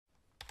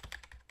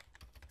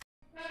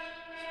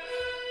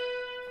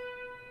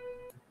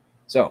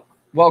So,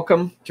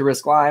 welcome to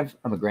Risk Live.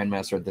 I'm a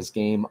Grandmaster at this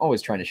game,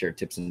 always trying to share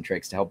tips and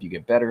tricks to help you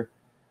get better.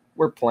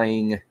 We're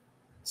playing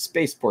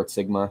Spaceport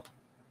Sigma.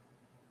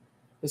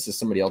 This is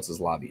somebody else's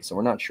lobby, so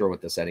we're not sure what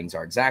the settings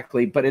are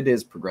exactly, but it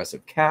is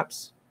progressive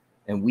caps,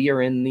 and we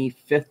are in the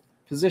 5th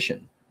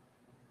position.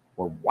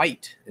 We're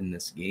white in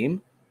this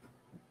game.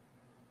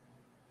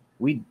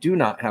 We do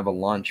not have a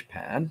launch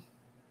pad.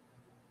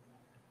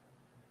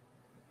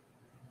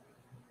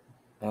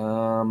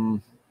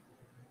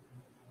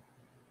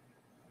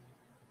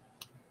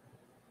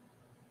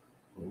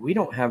 We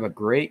don't have a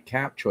great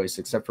cap choice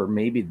except for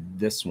maybe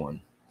this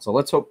one. So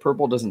let's hope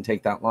purple doesn't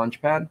take that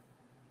launch pad.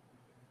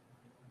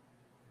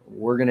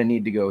 We're going to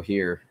need to go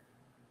here.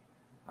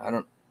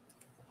 Oh,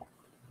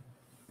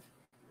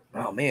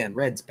 man,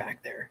 red's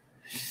back there.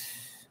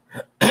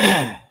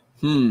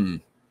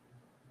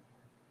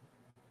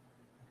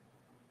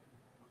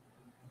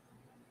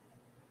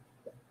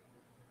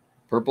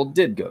 Purple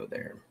did go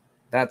there.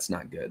 That's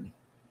not good.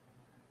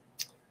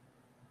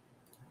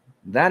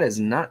 That is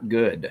not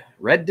good.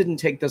 Red didn't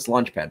take this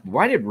launch pad.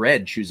 Why did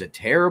red choose a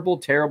terrible,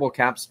 terrible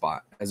cap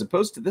spot as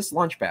opposed to this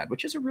launch pad,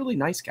 which is a really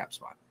nice cap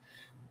spot?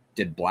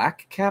 Did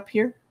black cap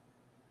here?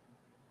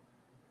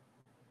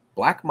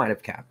 Black might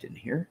have capped in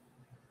here.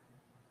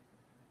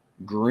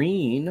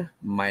 Green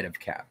might have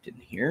capped in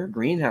here.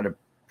 Green had a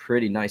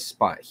pretty nice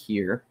spot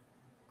here.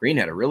 Green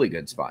had a really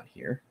good spot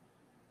here.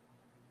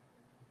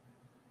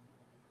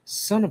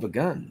 Son of a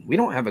gun. We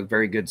don't have a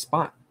very good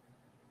spot.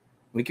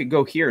 We could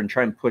go here and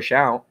try and push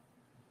out.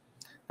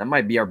 That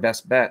might be our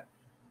best bet.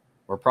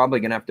 We're probably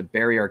going to have to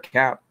bury our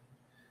cap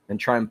and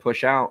try and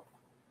push out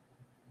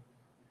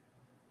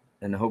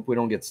and hope we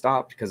don't get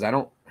stopped because I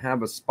don't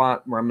have a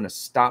spot where I'm going to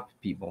stop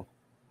people.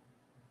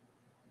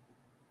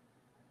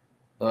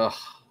 Ugh.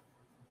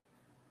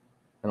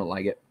 I don't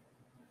like it.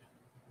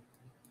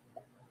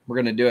 We're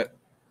going to do it.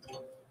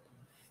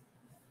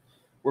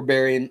 We're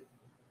burying.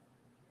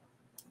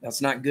 That's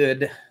not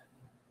good,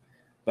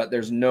 but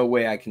there's no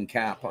way I can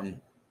cap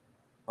on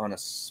a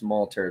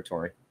small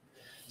territory.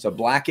 So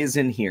black is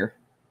in here.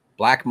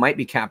 Black might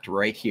be capped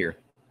right here.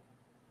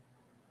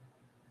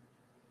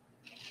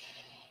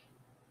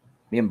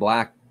 Me and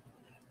black,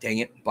 dang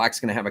it. Black's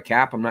going to have a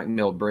cap. I'm not going to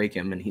be able to break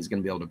him, and he's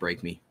going to be able to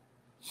break me.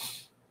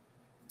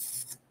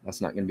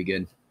 That's not going to be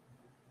good.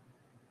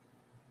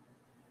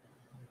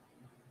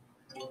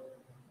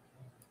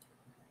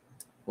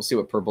 We'll see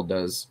what purple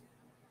does.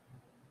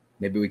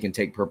 Maybe we can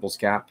take purple's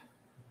cap.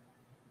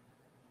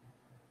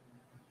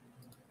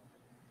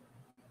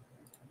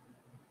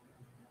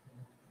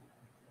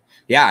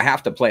 Yeah, I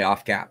have to play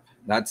off cap.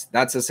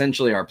 That's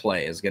essentially our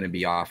play is going to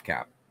be off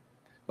cap.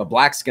 But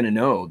black's going to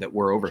know that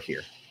we're over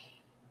here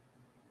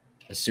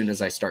as soon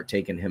as I start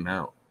taking him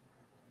out.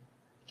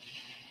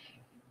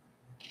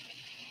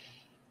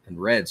 And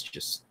red's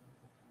just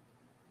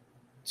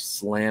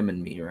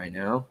slamming me right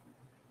now.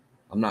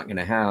 I'm not going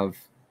to have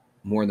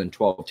more than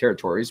 12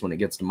 territories when it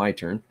gets to my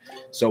turn.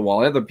 So while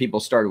other people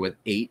started with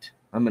 8,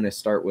 I'm going to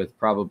start with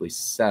probably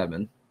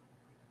 7.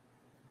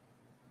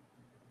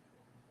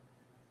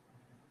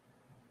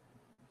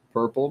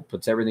 Purple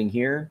puts everything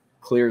here,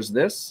 clears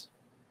this.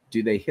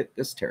 Do they hit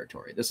this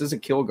territory? This is a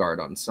kill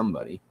guard on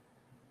somebody.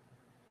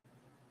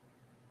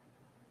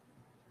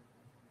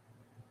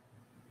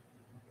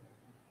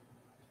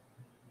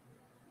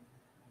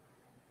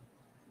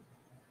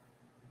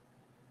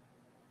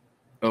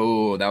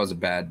 Oh, that was a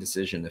bad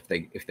decision.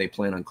 If they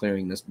plan on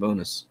clearing this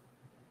bonus,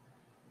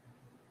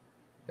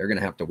 they're going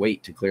to have to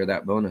wait to clear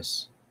that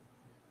bonus.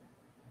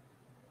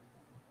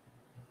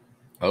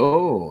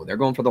 Oh, they're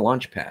going for the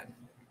launch pad.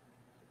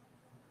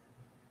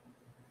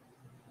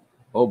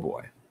 Oh,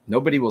 boy.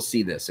 Nobody will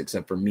see this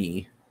except for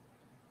me.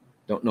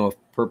 Don't know if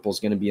purple's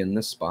going to be in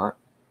this spot.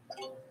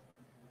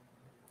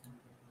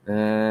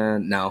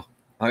 No,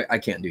 I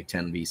can't do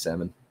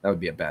 10v7. That would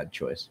be a bad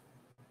choice.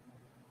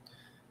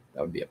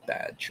 That would be a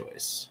bad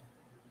choice.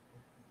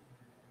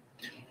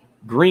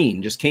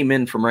 Green just came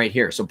in from right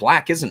here. So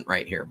black isn't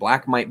right here.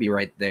 Black might be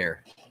right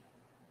there.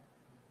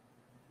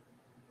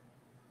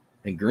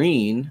 And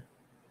green.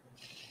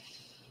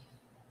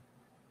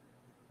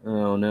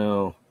 Oh,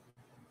 no.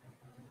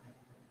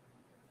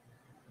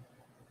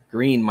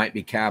 Green might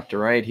be capped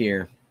right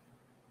here.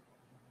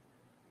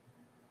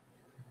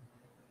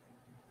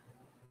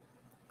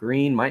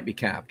 Green might be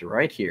capped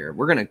right here.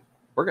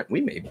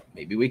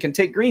 Maybe we can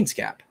take green's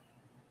cap.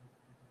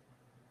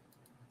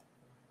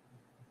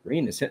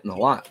 Green is hitting a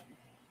lot.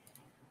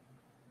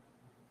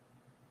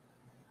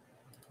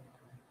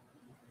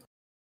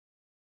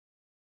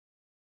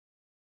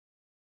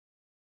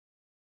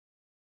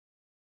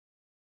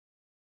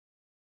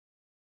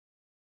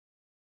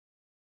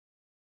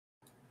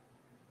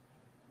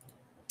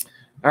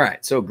 All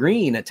right, so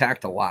green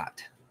attacked a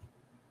lot.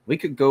 We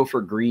could go for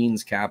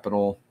green's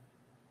capital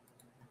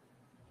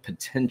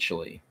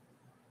potentially.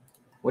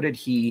 What did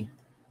he...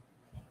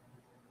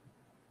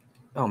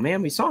 Oh,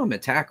 man, we saw him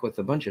attack with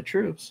a bunch of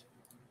troops.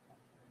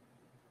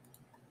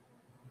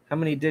 How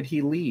many did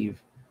he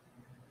leave?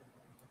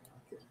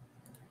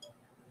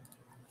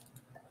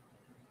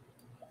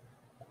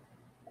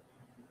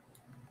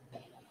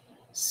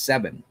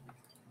 7.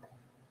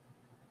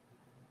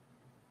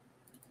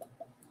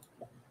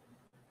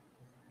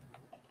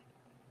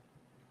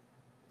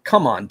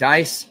 Come on,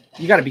 dice.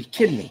 You got to be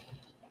kidding me.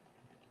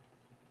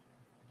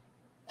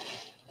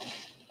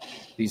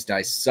 These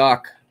dice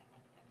suck.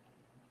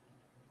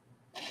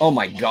 Oh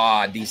my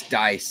God, these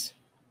dice.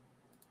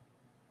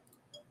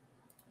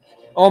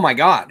 Oh my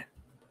God.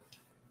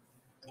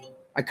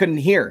 I couldn't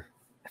hear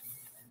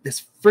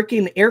this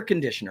freaking air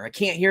conditioner. I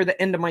can't hear the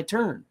end of my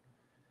turn.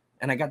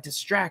 And I got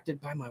distracted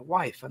by my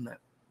wife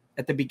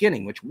at the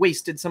beginning, which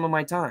wasted some of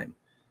my time.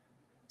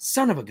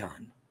 Son of a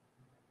gun.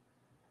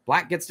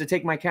 Black gets to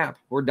take my cap.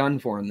 We're done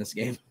for in this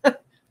game.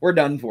 We're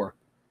done for.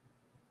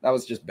 That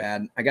was just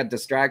bad. I got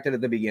distracted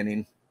at the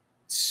beginning.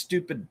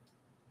 Stupid.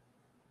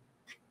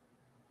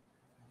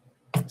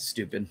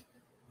 Stupid.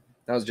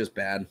 That was just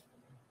bad.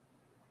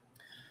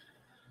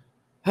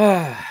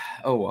 Oh,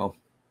 well.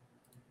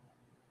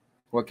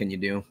 What can you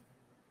do?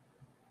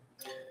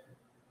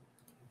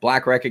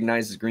 Black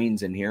recognizes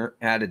green's in here.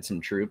 Added some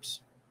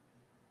troops.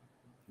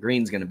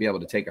 Green's going to be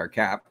able to take our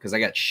cap because I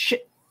got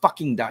shit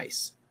fucking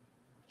dice.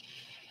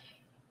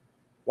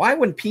 Why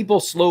when people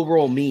slow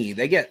roll me,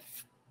 they get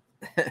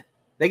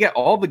they get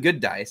all the good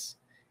dice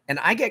and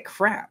I get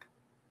crap.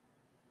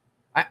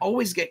 I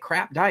always get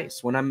crap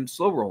dice when I'm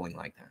slow rolling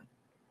like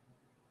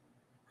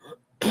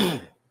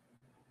that.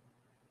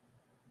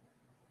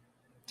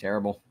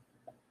 Terrible.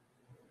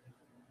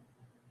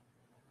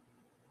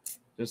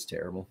 Just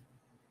terrible.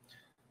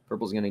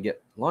 Purple's going to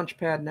get launch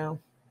pad now.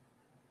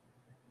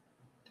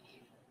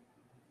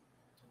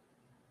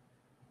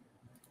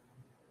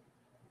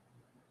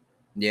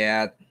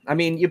 Yeah, I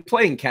mean, you're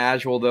playing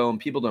casual, though, and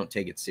people don't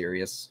take it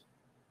serious.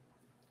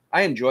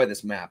 I enjoy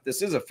this map.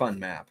 This is a fun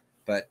map,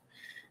 but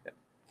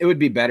it would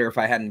be better if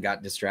I hadn't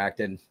got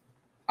distracted.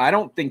 I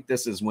don't think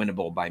this is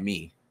winnable by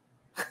me.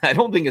 I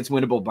don't think it's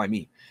winnable by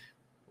me.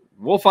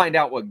 We'll find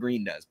out what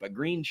green does, but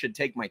green should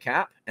take my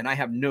cap, and I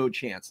have no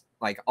chance.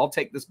 Like, I'll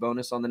take this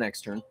bonus on the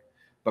next turn,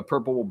 but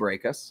purple will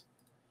break us.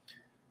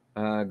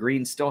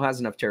 Green still has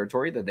enough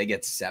territory that they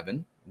get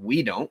 7.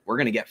 We don't. We're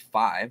going to get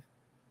 5.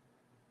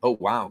 Oh,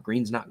 wow.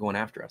 Green's not going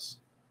after us.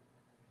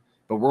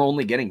 But we're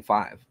only getting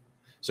 5.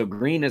 So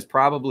green is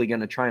probably going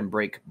to try and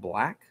break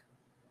black,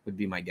 would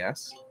be my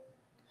guess.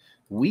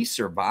 We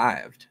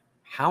survived.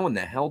 How in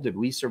the hell did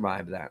we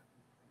survive that?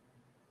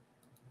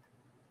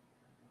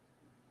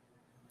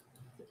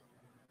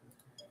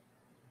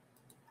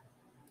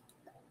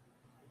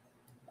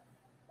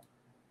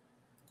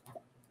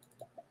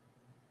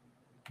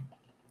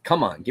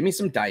 Come on. Give me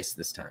some dice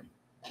this time.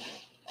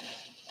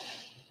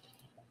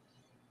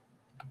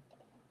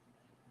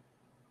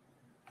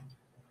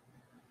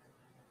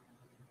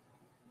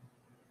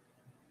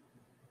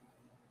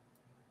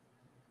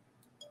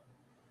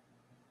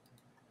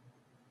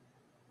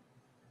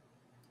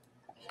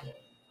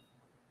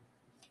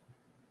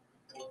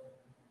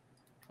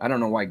 I don't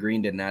know why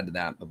green didn't add to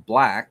that, but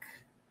black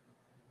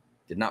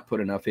did not put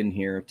enough in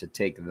here to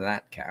take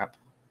that cap.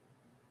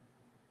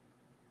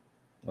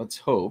 Let's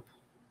hope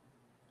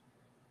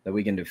that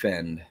we can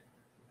defend.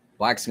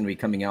 Black's going to be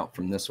coming out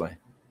from this way.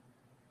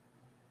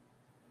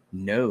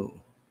 No.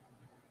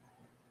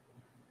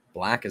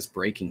 Black is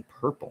breaking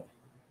purple.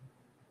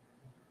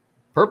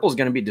 Purple's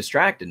going to be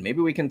distracted.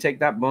 Maybe we can take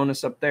that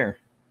bonus up there.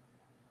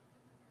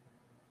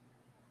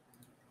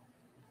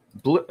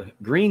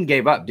 Green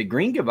gave up. Did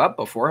green give up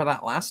before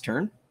that last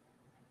turn?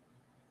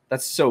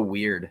 That's so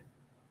weird.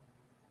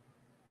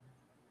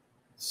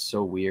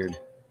 So weird.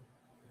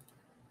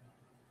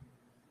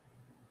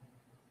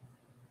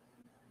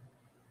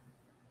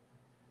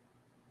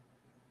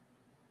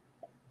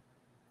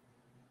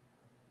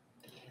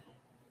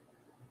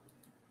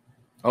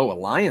 Oh,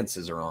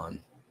 alliances are on.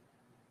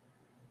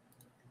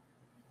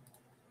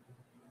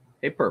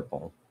 Hey,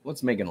 purple.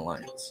 Let's make an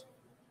alliance.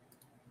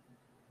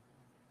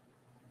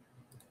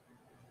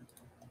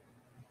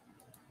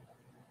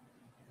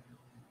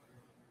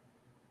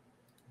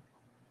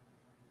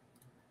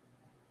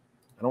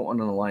 I don't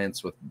want an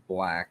alliance with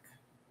black,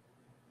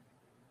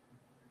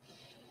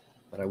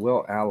 but I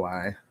will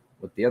ally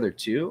with the other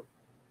two.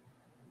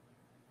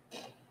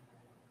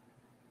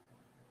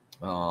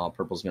 Oh,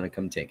 purple's going to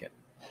come take it.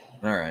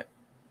 All right.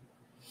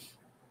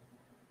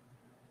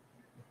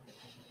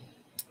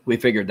 We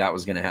figured that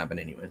was going to happen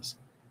anyways.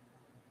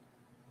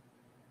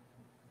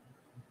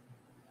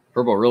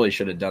 Purple really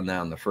should have done that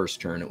on the first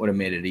turn. It would have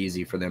made it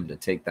easy for them to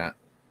take that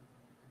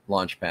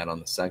launch pad on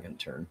the second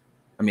turn.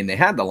 I mean, they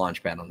had the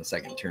launch pad on the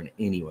second turn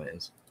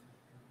anyways,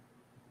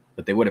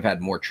 but they would have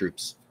had more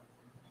troops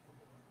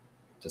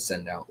to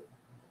send out.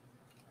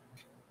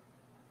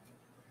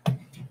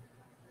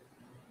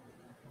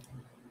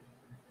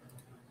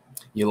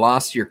 You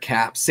lost your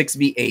cap,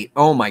 6v8.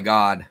 Oh my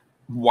God.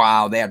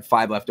 Wow, they had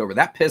 5 left over.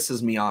 That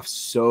pisses me off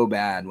so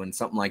bad when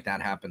something like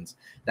that happens.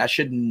 That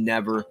should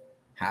never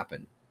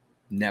happen.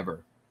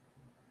 Never.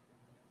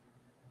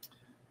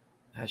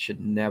 That should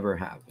never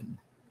happen.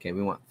 Okay,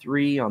 we want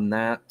 3 on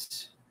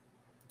that.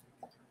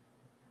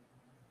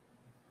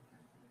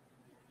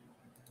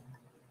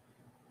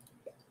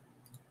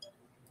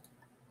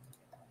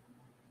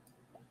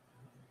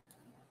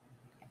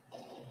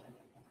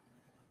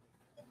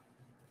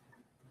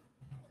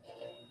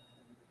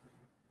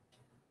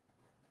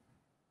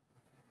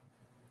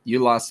 You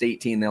lost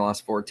 18, they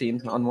lost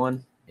 14 on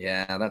one.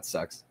 Yeah, that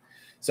sucks.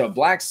 So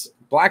black's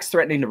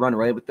threatening to run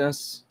away with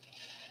this.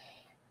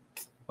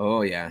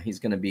 Oh yeah, he's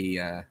gonna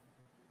be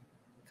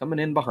coming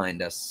in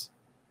behind us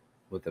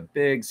with a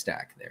big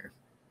stack there.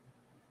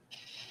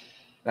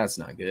 That's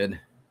not good.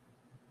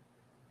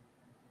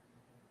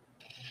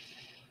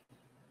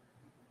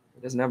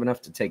 He doesn't have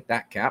enough to take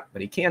that cap,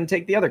 but he can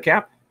take the other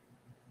cap.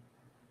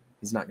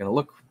 He's not gonna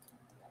look.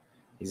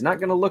 He's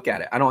not gonna look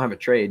at it. I don't have a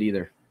trade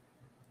either.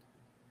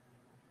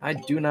 I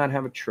do not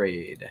have a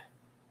trade,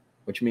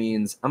 which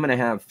means I'm going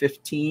to have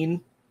 15,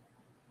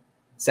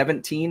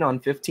 17 on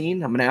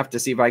 15. I'm going to have to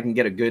see if I can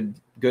get a good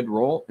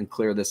roll and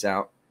clear this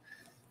out.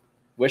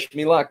 Wish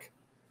me luck.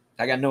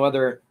 I got no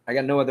other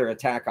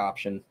attack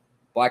option.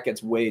 Black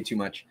gets way too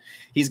much.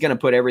 He's going to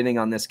put everything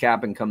on this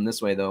cap and come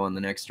this way though on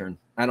the next turn.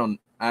 I don't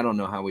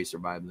know how we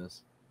survive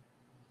this.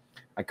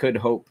 I could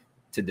hope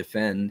to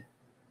defend.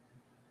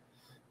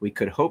 We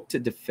could hope to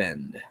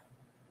defend.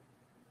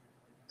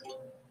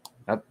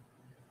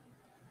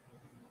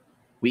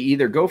 We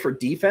either go for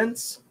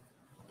defense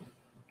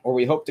or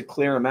we hope to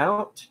clear him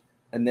out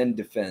and then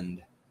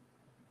defend.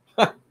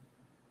 I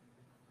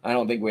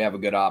don't think we have a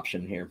good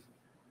option here.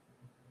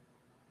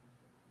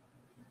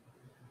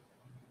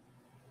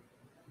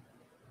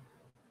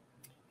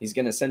 He's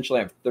going to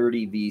essentially have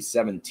 30 v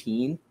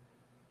 17.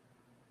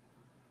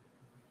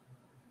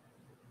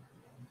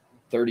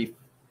 30,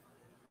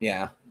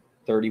 yeah,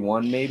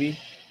 31 maybe.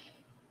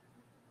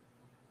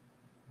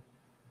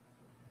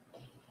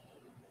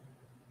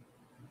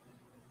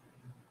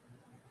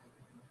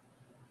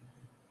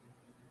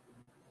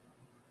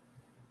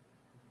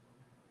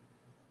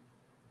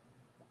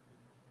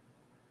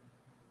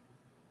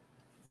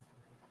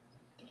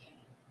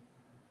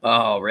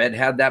 Oh, red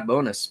had that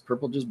bonus.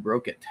 Purple just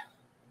broke it.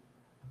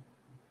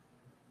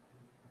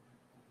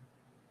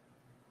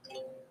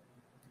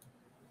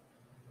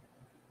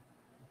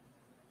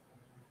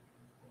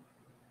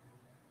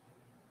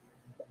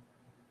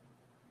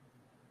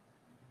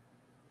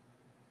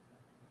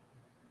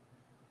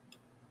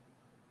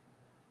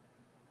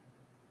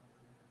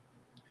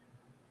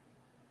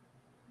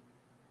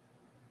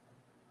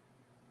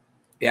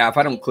 Yeah, if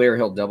I don't clear,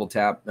 he'll double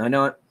tap. I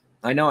know it.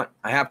 I know it.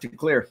 I have to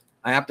clear.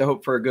 I have to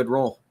hope for a good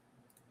roll.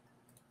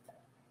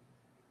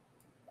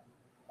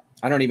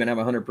 I don't even have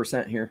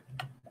 100% here.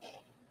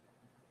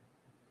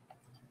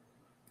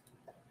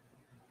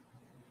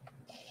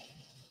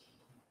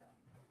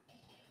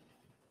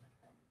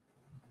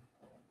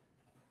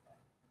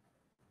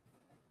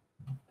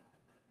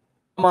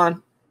 Come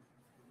on.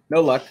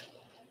 No luck.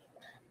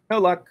 No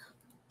luck.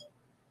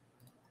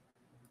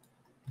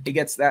 He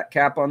gets that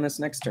cap on this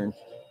next turn.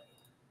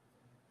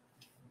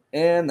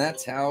 And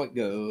that's how it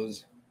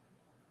goes.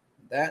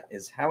 That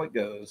is how it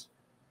goes.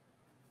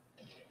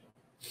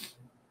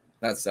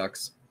 That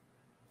sucks.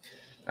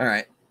 All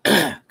right.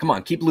 Come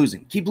on, keep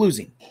losing. Keep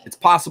losing. It's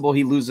possible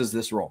he loses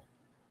this roll.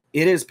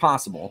 It is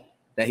possible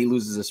that he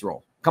loses this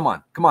roll. Come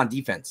on. Come on,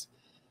 defense.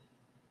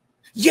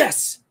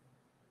 Yes!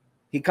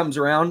 He comes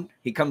around.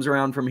 He comes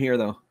around from here,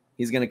 though.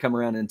 He's going to come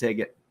around and take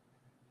it.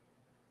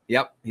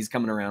 Yep, he's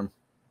coming around.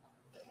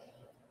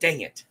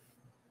 Dang it.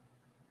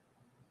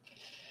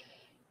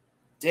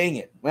 Dang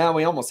it. Well,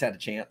 we almost had a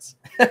chance.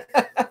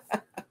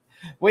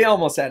 We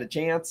almost had a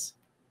chance.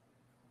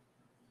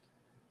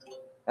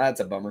 That's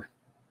a bummer.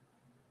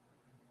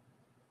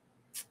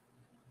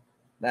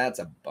 That's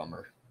a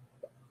bummer.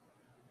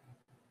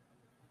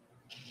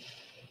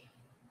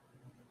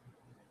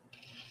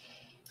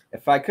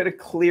 If I could have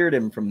cleared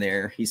him from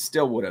there, he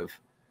still would have.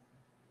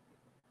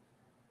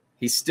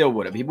 He still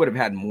would have. He would have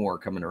had more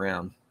coming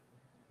around.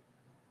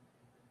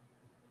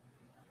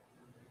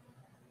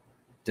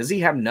 Does he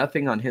have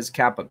nothing on his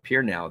cap up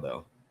here now,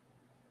 though?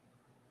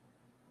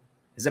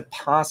 Is it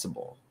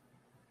possible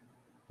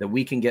that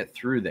we can get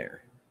through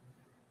there?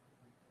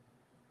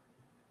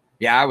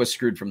 Yeah, I was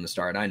screwed from the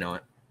start. I know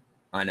it.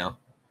 I know.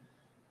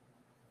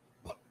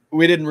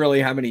 We didn't really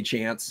have any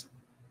chance.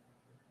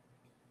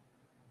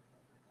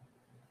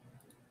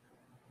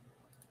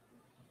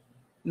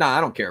 Nah,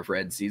 I don't care if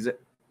red sees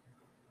it.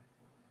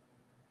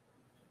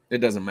 It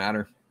doesn't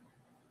matter.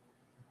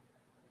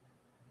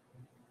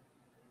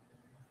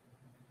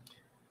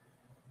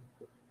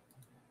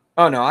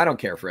 Oh, no, I don't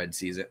care if red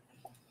sees it.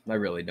 I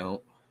really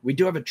don't. We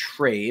do have a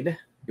trade.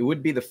 It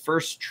would be the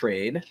first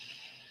trade.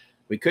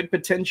 We could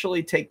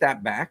potentially take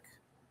that back.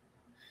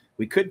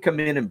 We could come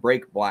in and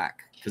break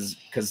black.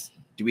 Because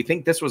do we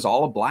think this was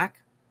all of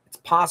black? It's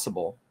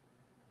possible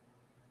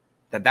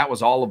that that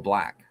was all of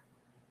black.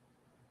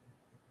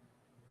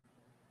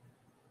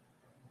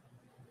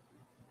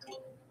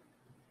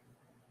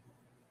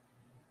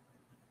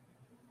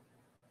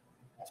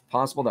 It's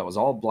possible that was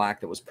all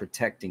black that was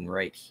protecting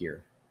right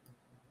here.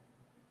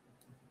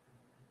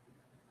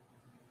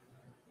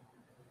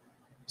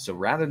 So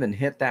rather than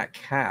hit that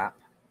cap,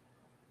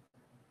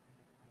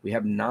 we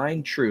have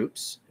 9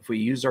 troops. If we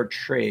use our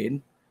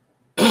trade,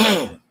 we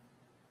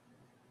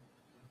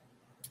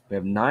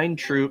have 9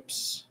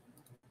 troops.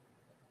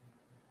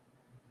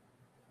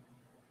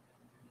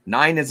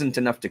 9 isn't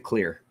enough to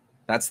clear.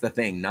 That's the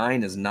thing.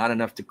 9 is not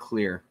enough to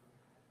clear.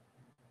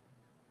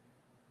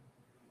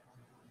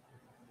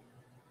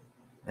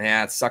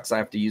 Yeah, it sucks I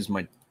have to use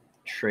my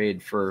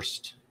trade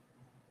first.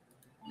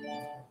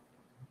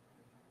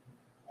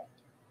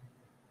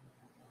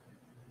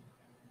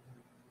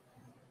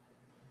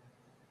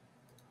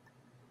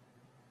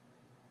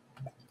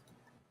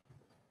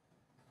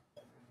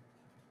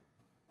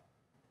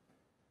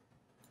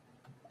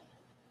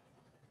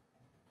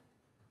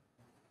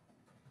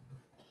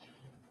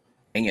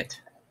 Dang it.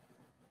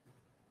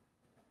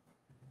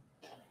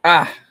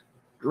 Ah,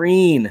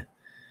 green.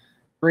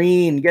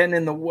 Green getting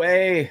in the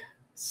way.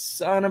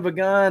 Son of a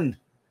gun.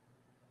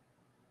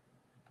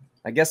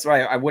 I guess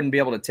I wouldn't be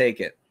able to take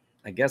it.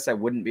 I guess I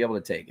wouldn't be able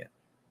to take it.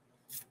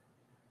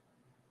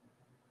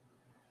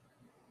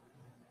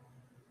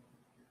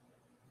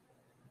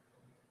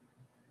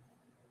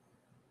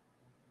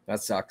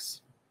 That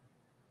sucks.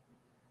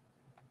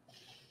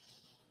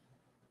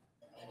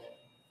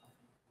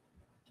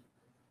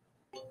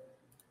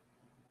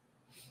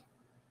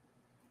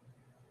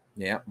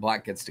 Yeah,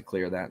 black gets to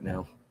clear that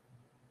now.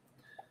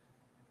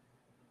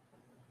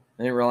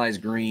 I didn't realize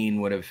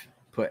green would have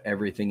put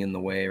everything in the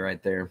way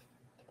right there.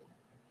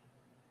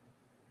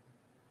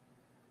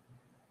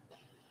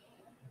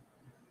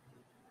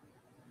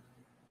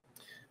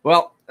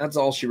 Well, that's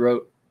all she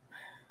wrote.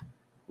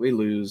 We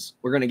lose.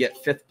 We're going to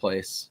get 5th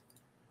place.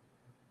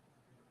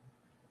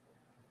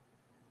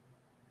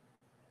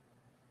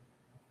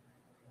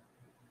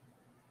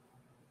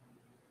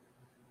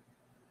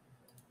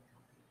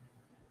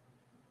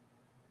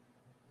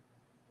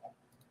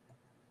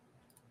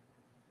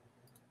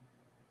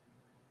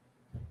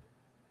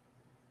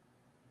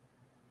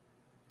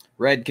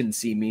 Red can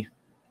see me.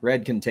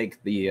 Red can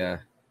take the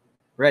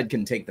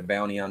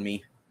bounty on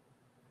me.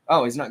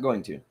 Oh, he's not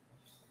going to.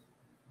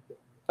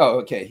 Oh,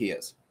 okay, he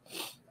is.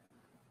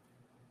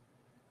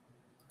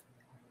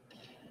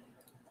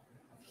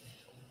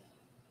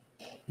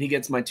 He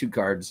gets my 2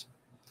 cards.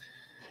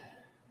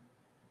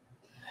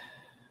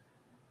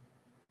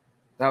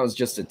 That was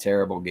just a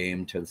terrible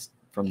game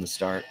from the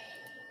start.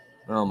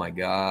 Oh my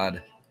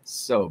god.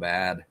 So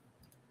bad.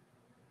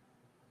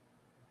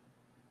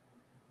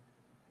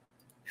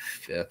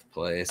 5th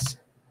place.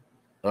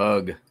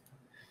 Ugh.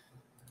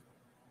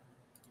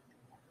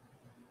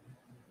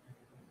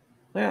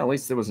 Yeah, at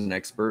least there was an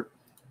expert.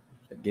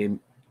 That game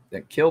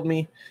that killed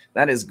me.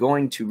 That is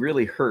going to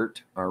really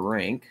hurt our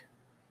rank.